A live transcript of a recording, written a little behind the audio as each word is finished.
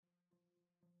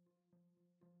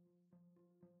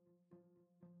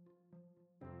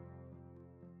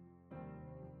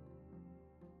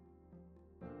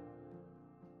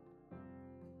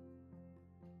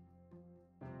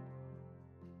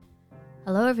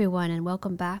Hello, everyone, and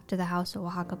welcome back to the House of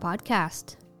Oaxaca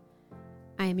podcast.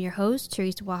 I am your host,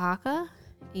 Teresa Oaxaca,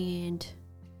 and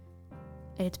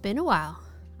it's been a while.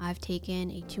 I've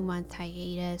taken a 2-month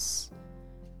hiatus,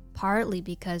 partly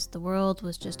because the world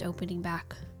was just opening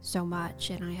back so much,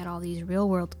 and I had all these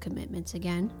real-world commitments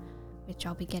again, which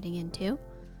I'll be getting into,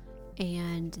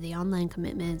 and the online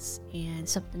commitments, and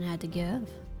something I had to give.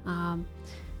 I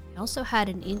also had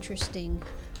an interesting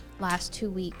last 2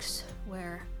 weeks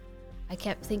where I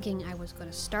kept thinking I was going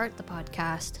to start the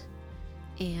podcast,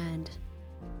 and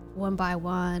one by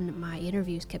one, my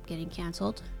interviews kept getting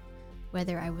canceled,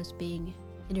 whether I was being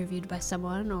interviewed by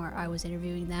someone or I was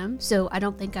interviewing them. So I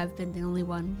don't think I've been the only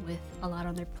one with a lot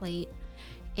on their plate.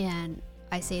 And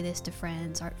I say this to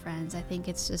friends, art friends. I think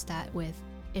it's just that with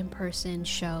in-person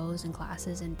shows and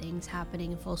classes and things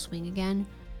happening in full swing again,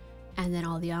 and then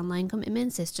all the online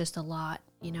commitments, it's just a lot,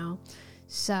 you know?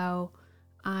 So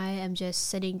I am just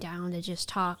sitting down to just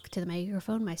talk to the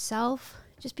microphone myself,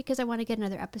 just because I want to get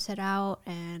another episode out,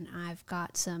 and I've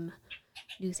got some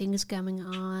new things coming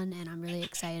on, and I'm really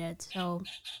excited. So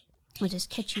I'll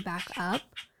just catch you back up.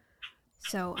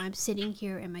 So I'm sitting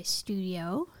here in my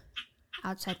studio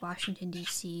outside Washington,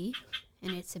 D.C.,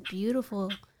 and it's a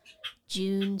beautiful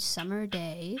June summer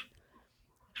day,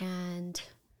 and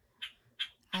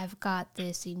I've got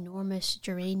this enormous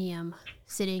geranium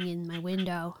sitting in my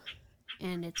window,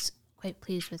 and it's quite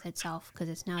pleased with itself because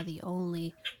it's now the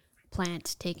only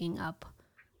plant taking up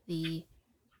the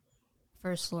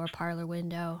first floor parlor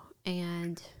window,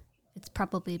 and it's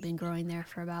probably been growing there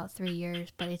for about 3 years,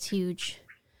 but it's huge.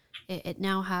 It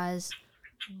now has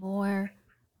more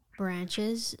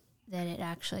branches than it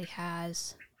actually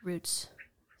has roots.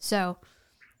 So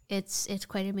it's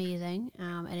quite amazing,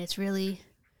 and it's really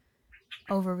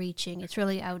overreaching. It's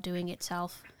really outdoing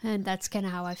itself, and that's kind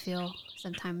of how I feel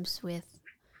sometimes with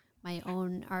my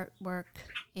own artwork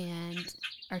and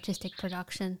artistic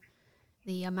production.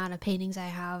 The amount of paintings I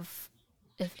have,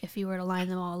 if you were to line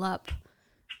them all up,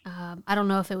 I don't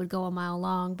know if it would go a mile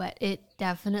long, but it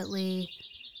definitely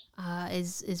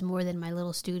is more than my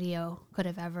little studio could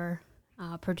have ever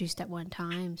produced at one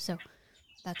time. So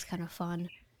that's kind of fun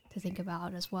to think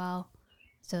about as well.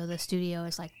 So the studio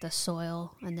is like the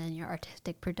soil, and then your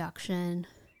artistic production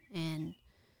and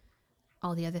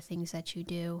all the other things that you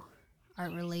do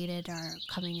art related are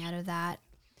coming out of that.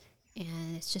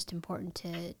 And it's just important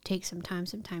to take some time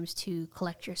sometimes to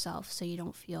collect yourself so you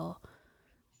don't feel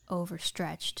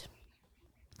overstretched,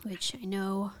 which I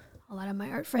know a lot of my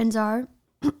art friends are,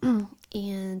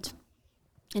 and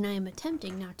I am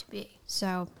attempting not to be.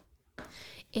 So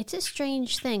it's a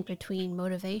strange thing between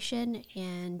motivation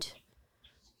and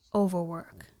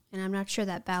overwork, and I'm not sure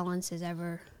that balance is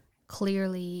ever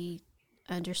clearly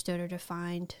understood or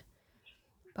defined.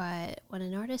 But when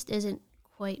an artist isn't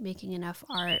quite making enough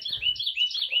art,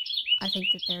 I think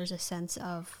that there's a sense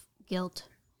of guilt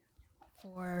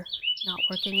for not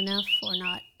working enough or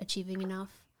not achieving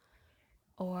enough,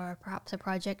 or perhaps a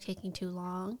project taking too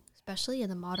long, especially in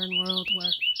the modern world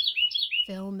where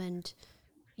film and,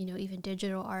 even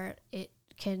digital art, it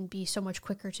can be so much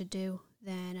quicker to do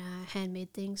than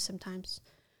handmade things sometimes.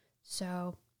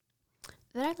 So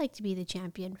that I'd like to be the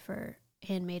champion for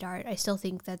handmade art. I still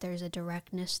think that there's a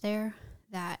directness there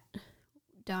that,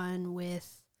 done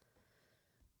with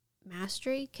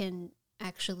mastery, can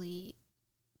actually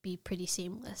be pretty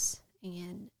seamless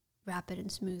and rapid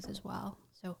and smooth as well.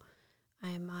 So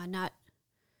I'm not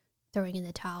throwing in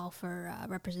the towel for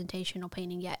representational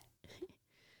painting yet.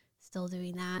 Still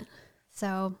doing that.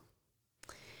 So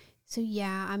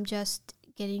yeah, I'm just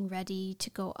getting ready to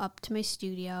go up to my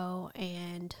studio,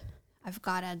 and I've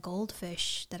got a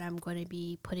goldfish that I'm going to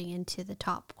be putting into the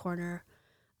top corner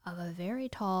of a very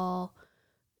tall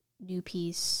new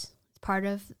piece. It's part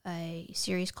of a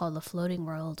series called The Floating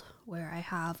World, where I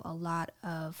have a lot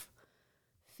of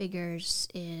figures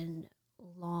in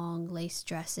long lace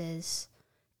dresses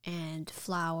and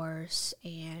flowers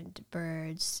and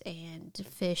birds and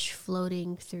fish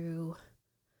floating through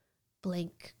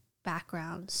blank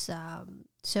backgrounds.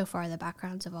 So far, the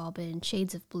backgrounds have all been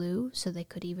shades of blue, so they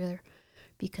could either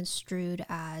be construed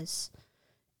as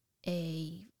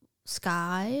a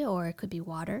sky or it could be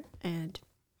water. And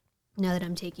now that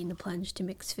I'm taking the plunge to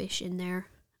mix fish in there,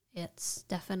 it's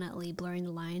definitely blurring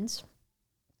the lines.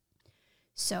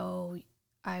 So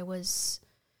I was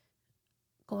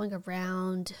going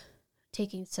around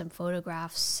taking some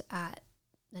photographs at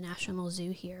the National Zoo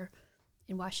here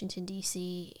in Washington,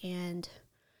 D.C., and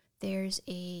there's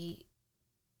a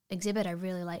exhibit I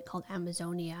really like called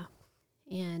Amazonia,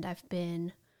 and I've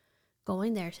been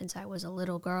going there since I was a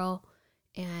little girl,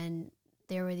 and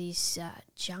there were these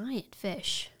giant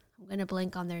fish I'm going to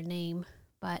blank on their name,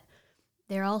 but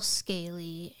they're all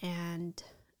scaly, and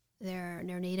they're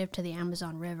native to the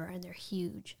Amazon River, and they're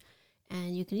huge.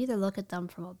 And you can either look at them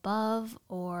from above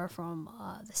or from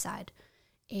the side.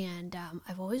 And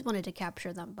I've always wanted to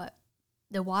capture them, but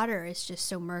the water is just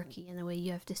so murky, and the way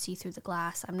you have to see through the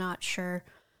glass, I'm not sure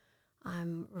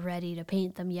I'm ready to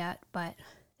paint them yet. But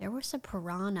there were some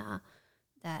piranha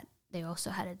that they also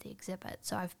had at the exhibit.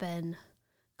 So I've been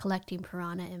collecting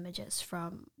piranha images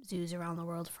from zoos around the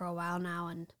world for a while now,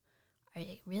 and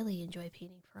I really enjoy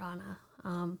painting piranha.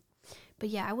 But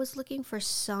yeah, I was looking for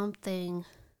something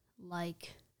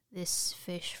like this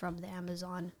fish from the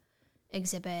Amazon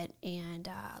exhibit, and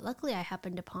luckily I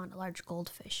happened upon a large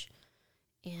goldfish.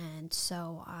 And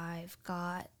so I've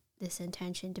got this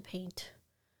intention to paint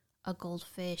a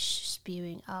goldfish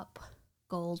spewing up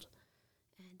gold,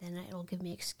 and then it'll give me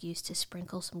an excuse to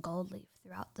sprinkle some gold leaf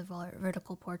throughout the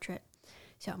vertical portrait.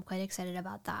 So I'm quite excited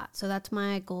about that. So that's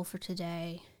my goal for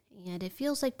today, and it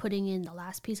feels like putting in the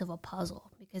last piece of a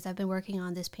puzzle, because I've been working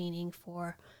on this painting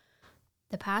for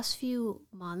the past few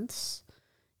months.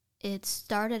 It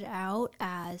started out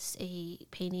as a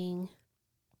painting,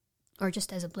 or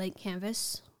just as a blank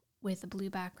canvas with a blue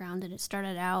background, and it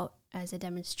started out as a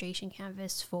demonstration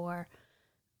canvas for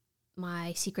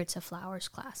my Secrets of Flowers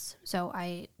class. So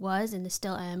I was, and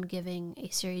still am, giving a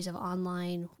series of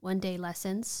online one-day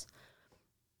lessons.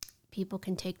 People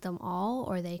can take them all,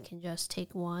 or they can just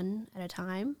take one at a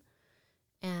time.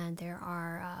 And there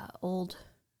are old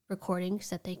recordings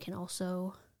that they can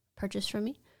also purchase from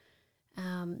me.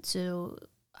 So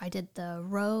I did the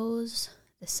rose,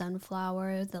 the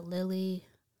sunflower, the lily,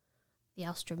 the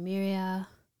alstroemeria,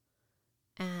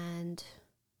 and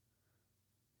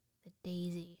the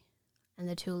daisy, and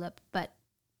the tulip. But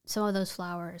some of those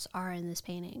flowers are in this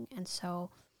painting, and so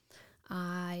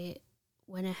I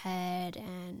went ahead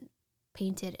and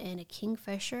painted in a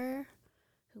kingfisher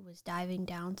who was diving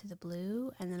down to the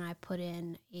blue, and then I put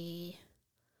in a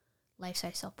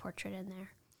life-size self-portrait in there.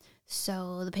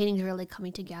 So the painting's really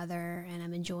coming together, and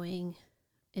I'm enjoying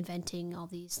inventing all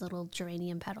these little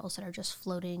geranium petals that are just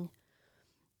floating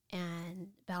and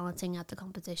balancing out the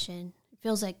composition. It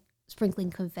feels like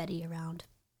sprinkling confetti around.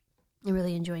 I'm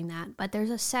really enjoying that. But there's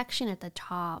a section at the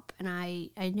top, and I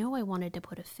know I wanted to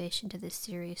put a fish into this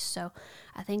series, so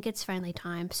I think it's finally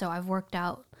time. So I've worked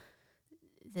out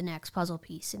the next puzzle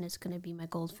piece, and it's going to be my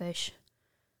goldfish,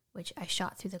 which I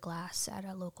shot through the glass at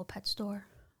a local pet store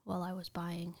while I was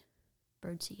buying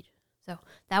birdseed. So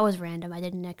that was random. I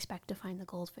didn't expect to find the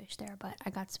goldfish there, but I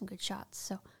got some good shots,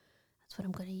 so that's what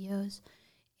I'm going to use.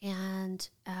 And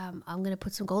I'm going to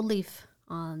put some gold leaf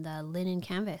on the linen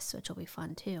canvas, which will be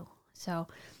fun too. So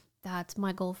that's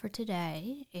my goal for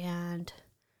today, and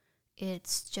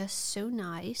it's just so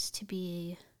nice to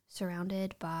be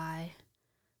surrounded by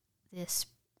this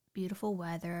beautiful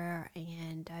weather,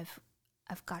 and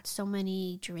I've got so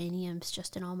many geraniums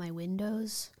just in all my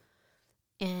windows,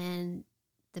 and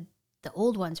the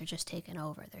old ones are just taken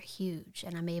over. They're huge,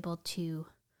 and I'm able to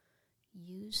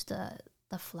use the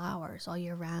flowers all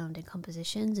year round in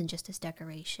compositions and just as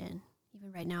decoration.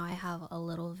 Even right now I have a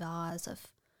little vase of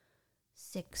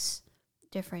 6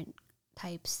 different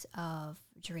types of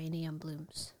geranium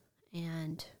blooms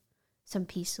and some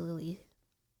peace lily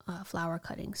flower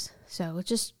cuttings. So it's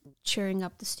just cheering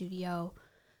up the studio.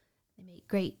 They make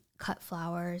great cut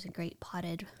flowers and great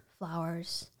potted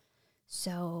flowers.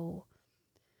 So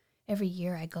every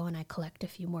year I go and I collect a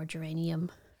few more geranium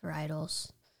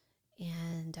varietals.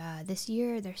 And this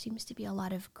year there seems to be a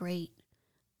lot of great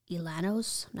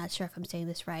Ilanos. I'm not sure if I'm saying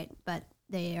this right, but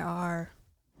they are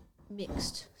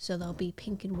mixed. So they'll be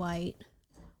pink and white,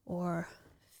 or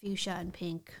fuchsia and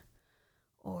pink,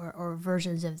 or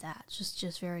versions of that.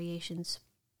 Just variations,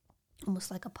 almost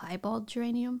like a piebald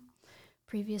geranium.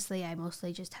 Previously, I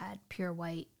mostly just had pure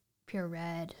white, pure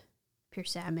red, pure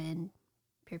salmon,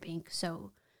 pure pink.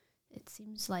 So it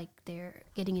seems like they're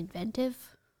getting inventive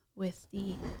with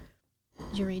the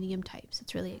geranium types.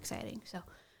 It's really exciting. So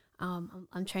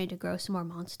I'm trying to grow some more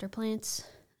monster plants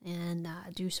and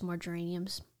do some more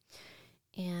geraniums.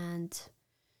 And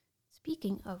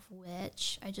speaking of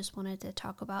which, I just wanted to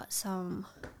talk about some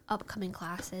upcoming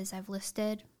classes I've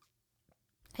listed.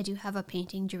 I do have a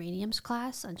painting geraniums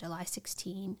class on July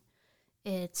 16.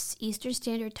 It's Eastern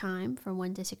Standard Time from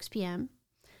 1 to 6 p.m.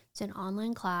 It's an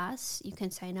online class. You can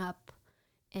sign up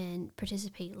and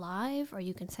participate live, or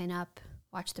you can sign up,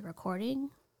 watch the recording.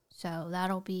 So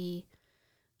that'll be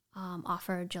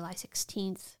offered July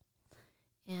 16th.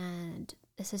 And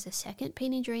this is the second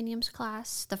painting geraniums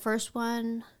class. The first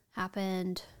one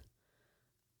happened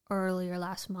earlier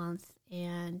last month,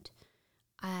 and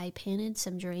I painted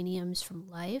some geraniums from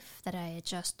life that I had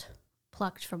just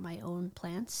plucked from my own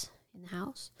plants in the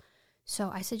house.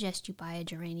 So I suggest you buy a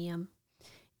geranium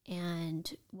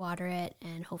and water it,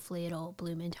 and hopefully it'll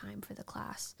bloom in time for the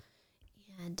class.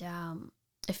 And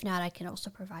if not, I can also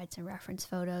provide some reference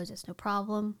photos. It's no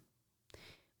problem.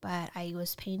 But I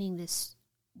was painting this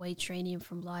white geranium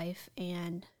from life,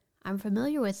 and I'm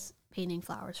familiar with painting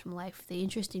flowers from life. The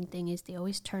interesting thing is they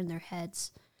always turn their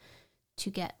heads to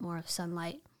get more of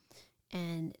sunlight,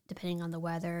 and depending on the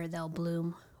weather, they'll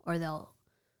bloom or they'll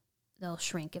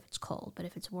shrink if it's cold. But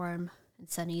if it's warm and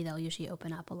sunny, they'll usually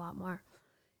open up a lot more.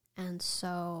 And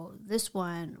so this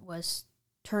one was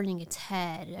turning its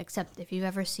head, except if you've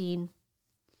ever seen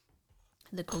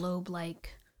the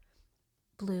globe-like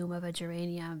bloom of a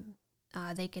geranium,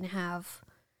 they're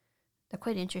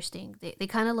quite interesting. They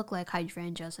kind of look like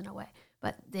hydrangeas in a way,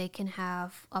 but they can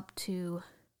have up to,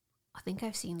 I think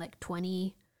I've seen like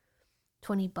 20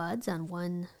 buds on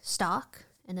one stalk,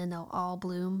 and then they'll all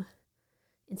bloom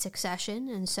in succession.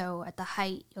 And so at the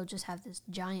height, you'll just have this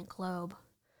giant globe.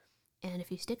 And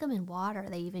if you stick them in water,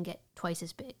 they even get twice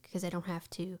as big because they don't have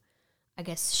to, I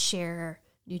guess, share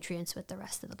nutrients with the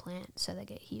rest of the plant. So they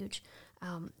get huge.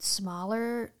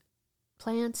 Smaller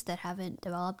plants that haven't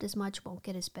developed as much won't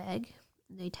get as big.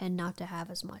 They tend not to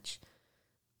have as much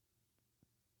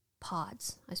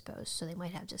pods, I suppose. So they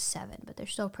might have just 7, but they're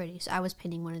still pretty. So I was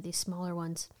painting one of these smaller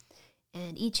ones,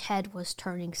 and each head was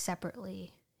turning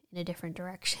separately in a different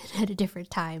direction at a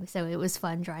different time. So it was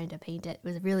fun trying to paint it. It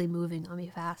was really moving on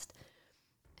me fast.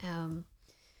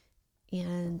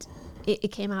 And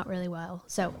it came out really well.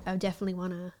 So I definitely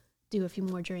want to do a few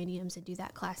more geraniums and do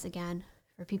that class again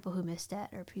for people who missed it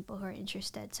or people who are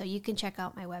interested. So you can check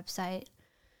out my website,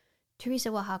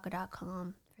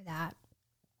 teresaoaxaca.com, for that.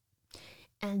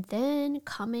 And then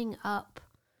coming up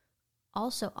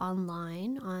also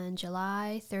online on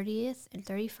July 30th and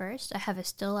 31st, I have a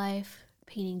still life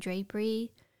painting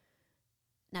drapery,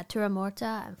 natura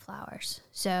morta, and flowers.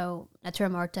 So natura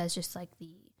morta is just like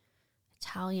the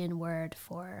Italian word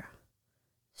for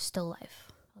still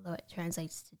life, although it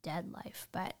translates to dead life.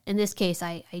 But in this case,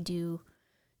 I do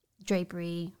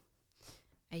drapery,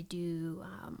 I do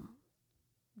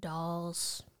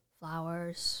dolls,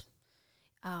 flowers.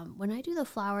 When I do the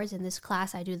flowers in this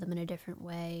class, I do them in a different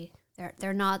way.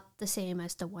 They're not the same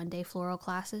as the one-day floral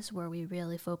classes where we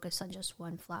really focus on just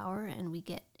one flower and we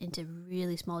get into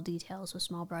really small details with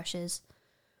small brushes.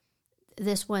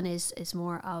 This one is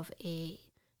more of a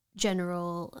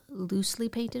general loosely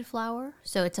painted flower.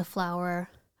 So it's a flower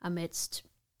amidst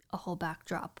a whole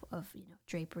backdrop of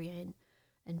drapery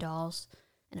and dolls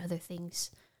and other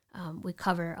things. We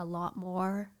cover a lot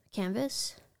more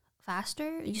canvas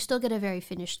faster. You still get a very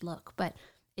finished look, but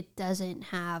it doesn't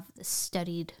have the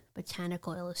studied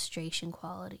botanical illustration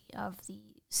quality of the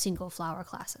single flower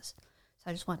classes. So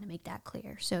I just wanted to make that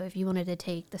clear. So if you wanted to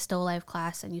take the still life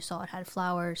class and you saw it had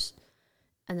flowers,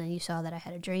 and then you saw that I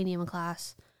had a geranium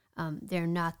class, they're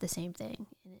not the same thing.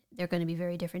 They're going to be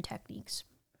very different techniques.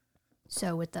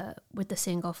 So with the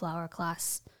single flower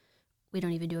class, we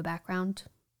don't even do a background.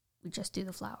 We just do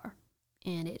the flower.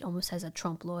 And it almost has a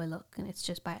trompe l'oeil look, and it's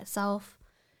just by itself.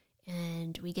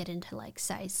 And we get into like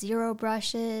size 0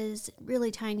 brushes,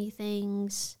 really tiny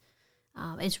things.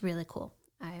 It's really cool.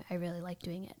 I really like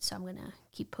doing it, so I'm going to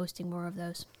keep posting more of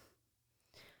those.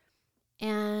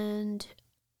 And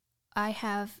I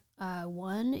have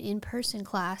one in-person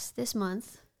class this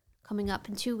month coming up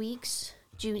in 2 weeks,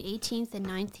 June 18th and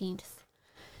 19th.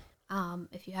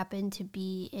 If you happen to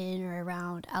be in or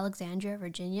around Alexandria,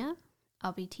 Virginia,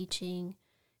 I'll be teaching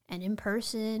an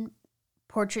in-person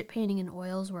portrait painting in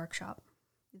oils workshop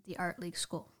at the Art League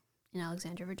School in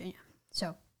Alexandria, Virginia.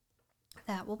 So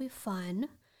that will be fun.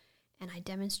 And I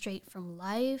demonstrate from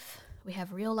life. We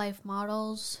have real life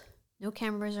models, no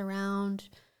cameras around,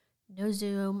 no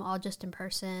Zoom, all just in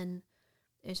person.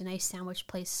 There's a nice sandwich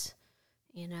place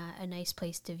and a nice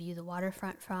place to view the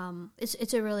waterfront from.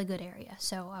 It's a really good area.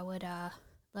 So I would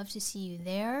love to see you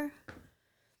there.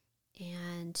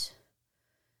 And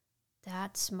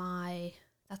that's my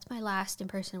last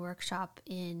in-person workshop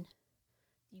in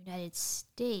the United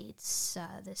States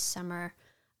this summer.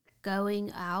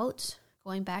 Going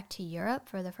back to Europe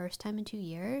for the first time in 2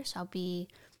 years. I'll be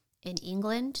in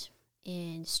England,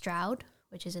 in Stroud,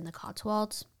 which is in the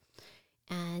Cotswolds.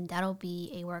 And that'll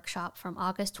be a workshop from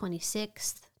August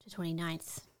 26th to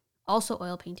 29th. Also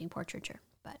oil painting portraiture,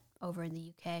 but over in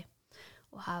the UK.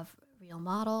 We'll have real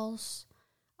models.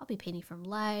 I'll be painting from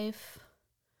life.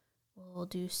 We'll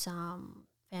do some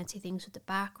fancy things with the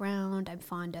background. I'm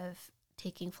fond of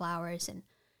taking flowers and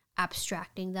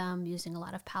abstracting them using a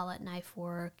lot of palette knife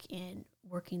work and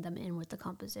working them in with the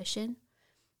composition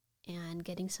and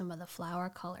getting some of the flower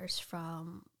colors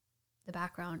from the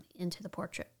background into the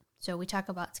portrait. So we talk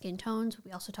about skin tones,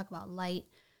 we also talk about light,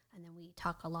 and then we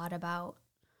talk a lot about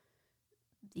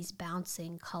these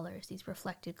bouncing colors, these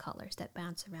reflected colors that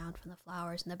bounce around from the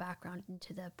flowers in the background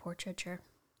into the portraiture.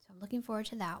 So I'm looking forward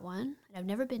to that one. And I've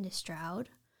never been to Stroud.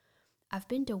 I've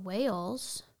been to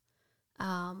Wales.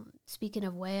 Speaking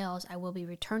of Wales, I will be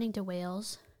returning to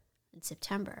Wales in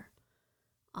September,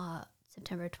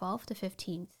 September 12th to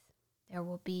 15th. There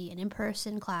will be an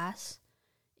in-person class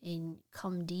in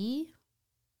Cumdee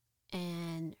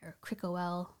or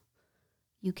Crickwell,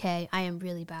 UK. I am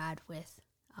really bad with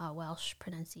Welsh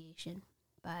pronunciation,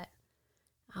 but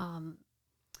I'm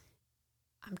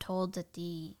told that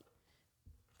the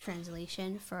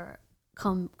translation for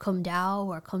Cumdow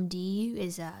or Cumdee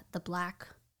is the Black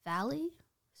Valley.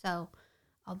 So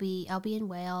I'll be in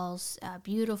Wales,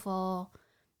 beautiful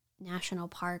national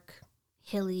park,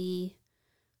 hilly,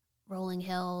 rolling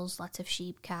hills, lots of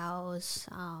sheep, cows,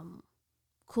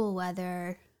 cool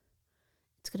weather.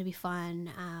 It's going to be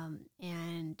fun.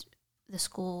 And the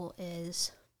school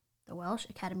is the Welsh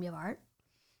Academy of Art.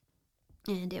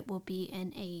 And it will be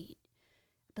in I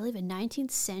believe, a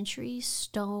 19th century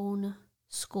stone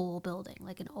school building,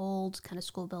 like an old kind of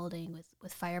school building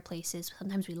with fireplaces.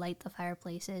 Sometimes we light the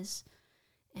fireplaces.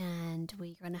 And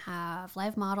we're going to have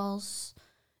live models.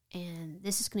 And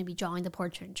this is going to be drawing the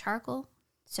portrait in charcoal.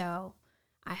 So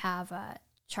I have a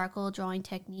charcoal drawing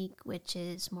technique, which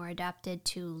is more adapted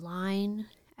to line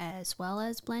as well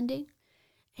as blending.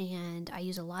 And I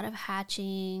use a lot of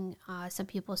hatching. Some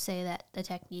people say that the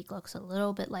technique looks a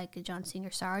little bit like a John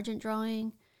Singer Sargent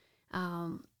drawing.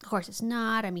 Of course, it's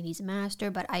not. I mean, he's a master,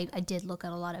 but I did look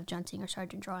at a lot of John Singer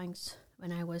Sargent drawings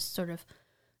when I was sort of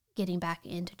getting back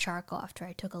into charcoal after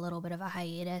I took a little bit of a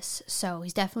hiatus. So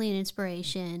he's definitely an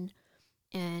inspiration.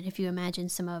 And if you imagine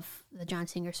some of the John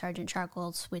Singer Sargent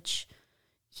charcoals, which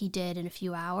he did in a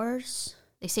few hours,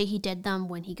 they say he did them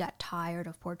when he got tired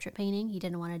of portrait painting. He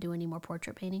didn't want to do any more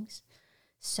portrait paintings.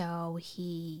 So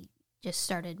he just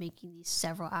started making these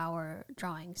several-hour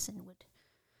drawings and would,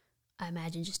 I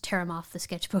imagine, just tear them off the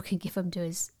sketchbook and give them to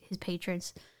his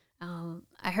patrons.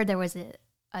 I heard there was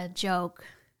a joke.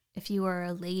 If you were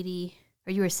a lady,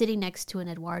 or you were sitting next to an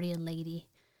Edwardian lady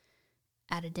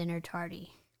at a dinner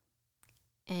party,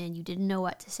 and you didn't know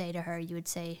what to say to her, you would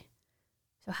say,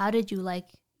 "So how did you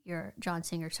like your John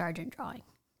Singer Sargent drawing?"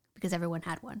 Because everyone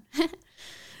had one.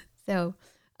 So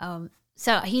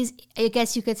he's, I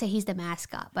guess you could say he's the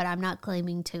mascot, but I'm not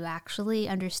claiming to actually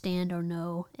understand or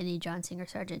know any John Singer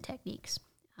Sargent techniques.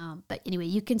 But anyway,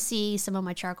 you can see some of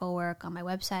my charcoal work on my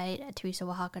website at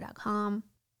teresaoaxaca.com.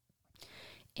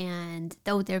 And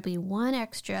though there'll be one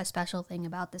extra special thing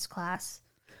about this class,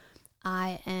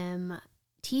 I am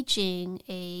teaching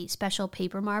a special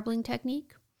paper marbling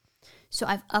technique. So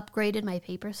I've upgraded my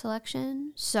paper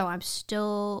selection. So I'm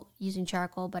still using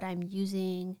charcoal, but I'm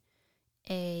using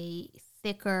a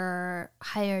thicker,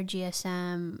 higher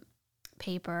GSM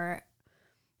paper.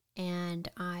 And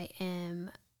I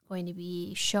am going to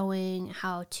be showing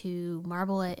how to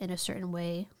marble it in a certain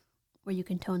way where you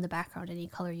can tone the background any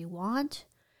color you want.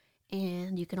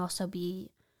 And you can also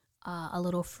be a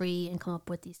little free and come up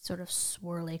with these sort of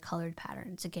swirly colored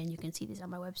patterns. Again, you can see these on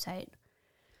my website.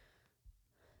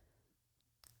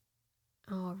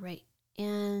 All right.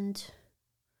 And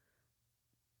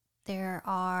there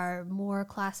are more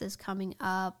classes coming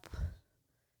up.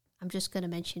 I'm just going to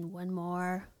mention one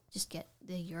more. Just get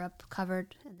the Europe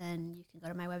covered, and then you can go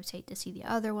to my website to see the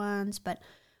other ones. But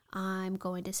I'm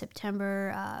going to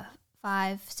September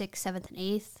 5, 6, 7th, and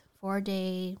 8th,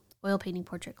 4-day oil painting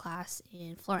portrait class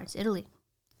in Florence, Italy.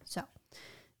 So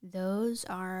those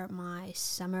are my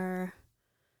summer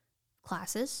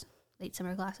classes, late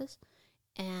summer classes.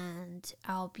 And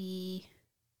I'll be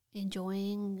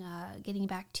enjoying getting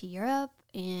back to Europe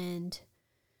and,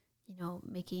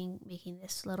 making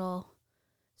this little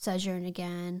sojourn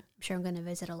again. I'm sure I'm going to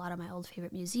visit a lot of my old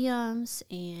favorite museums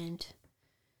and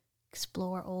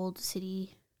explore old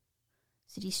city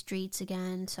streets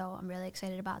again. So I'm really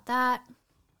excited about that.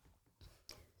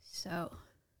 So,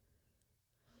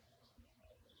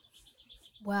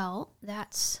 well,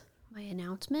 that's my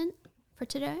announcement for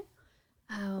today.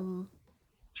 I'm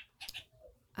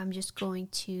just going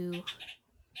to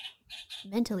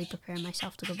mentally prepare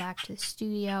myself to go back to the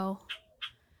studio.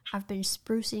 I've been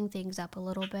sprucing things up a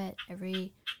little bit.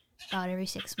 About every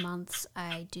 6 months,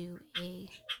 I do a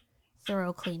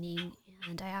thorough cleaning,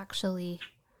 and I actually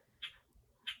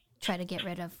try to get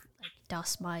rid of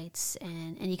dust mites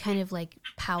and any kind of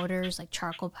powders, like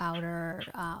charcoal powder,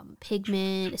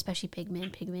 pigment, especially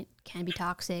pigment. Pigment can be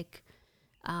toxic.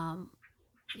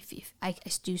 If I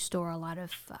do store a lot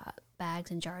of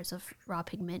bags and jars of raw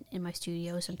pigment in my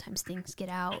studio. Sometimes things get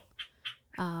out.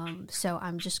 So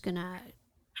I'm just going to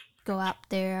go out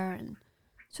there and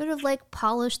sort of like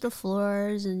polish the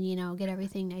floors and, get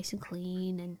everything nice and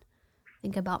clean and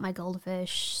think about my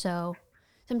goldfish. So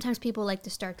sometimes people like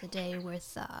to start the day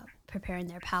with preparing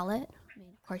their palette. I mean,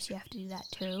 of course, you have to do that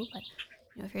too.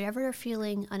 But if you're ever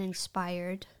feeling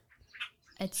uninspired,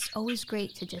 it's always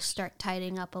great to just start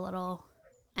tidying up a little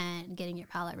and getting your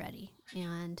palette ready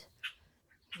and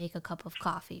make a cup of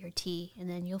coffee or tea, and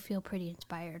then you'll feel pretty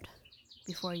inspired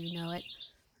before you know it.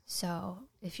 So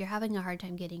if you're having a hard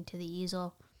time getting to the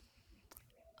easel,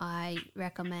 I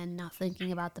recommend not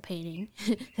thinking about the painting.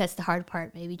 That's the hard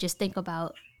part. Maybe just think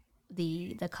about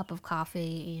the cup of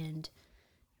coffee and,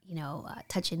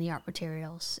 touching the art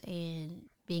materials and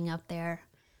being up there.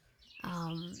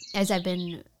 As I've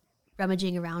been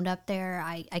rummaging around up there,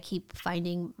 I keep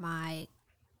finding my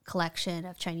collection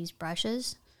of Chinese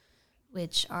brushes,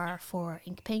 which are for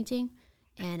ink painting,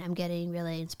 and I'm getting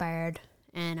really inspired,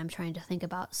 and I'm trying to think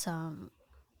about some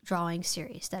drawing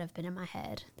series that have been in my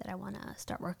head that I want to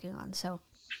start working on. So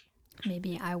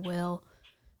maybe I will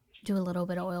do a little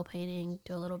bit of oil painting,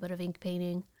 do a little bit of ink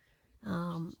painting.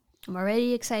 I'm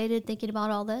already excited thinking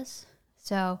about all this,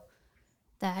 so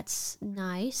that's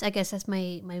nice. I guess that's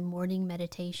my morning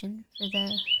meditation for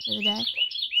the day.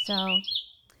 So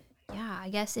yeah, I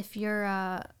guess if you're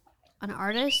an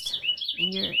artist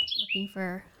and you're looking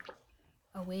for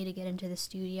a way to get into the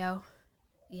studio,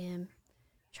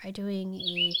 try doing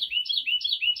a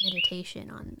meditation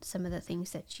on some of the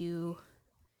things that you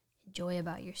enjoy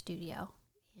about your studio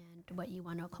and what you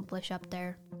want to accomplish up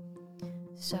there.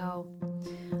 So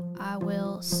I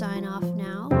will sign off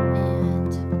now,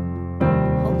 and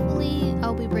hopefully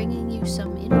I'll be bringing you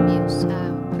some interviews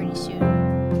pretty soon.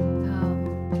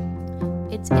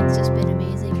 It's just been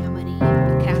amazing how many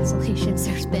cancellations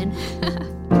there's been.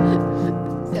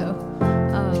 So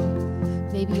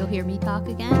maybe you'll hear me talk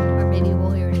again, or maybe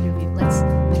we'll hear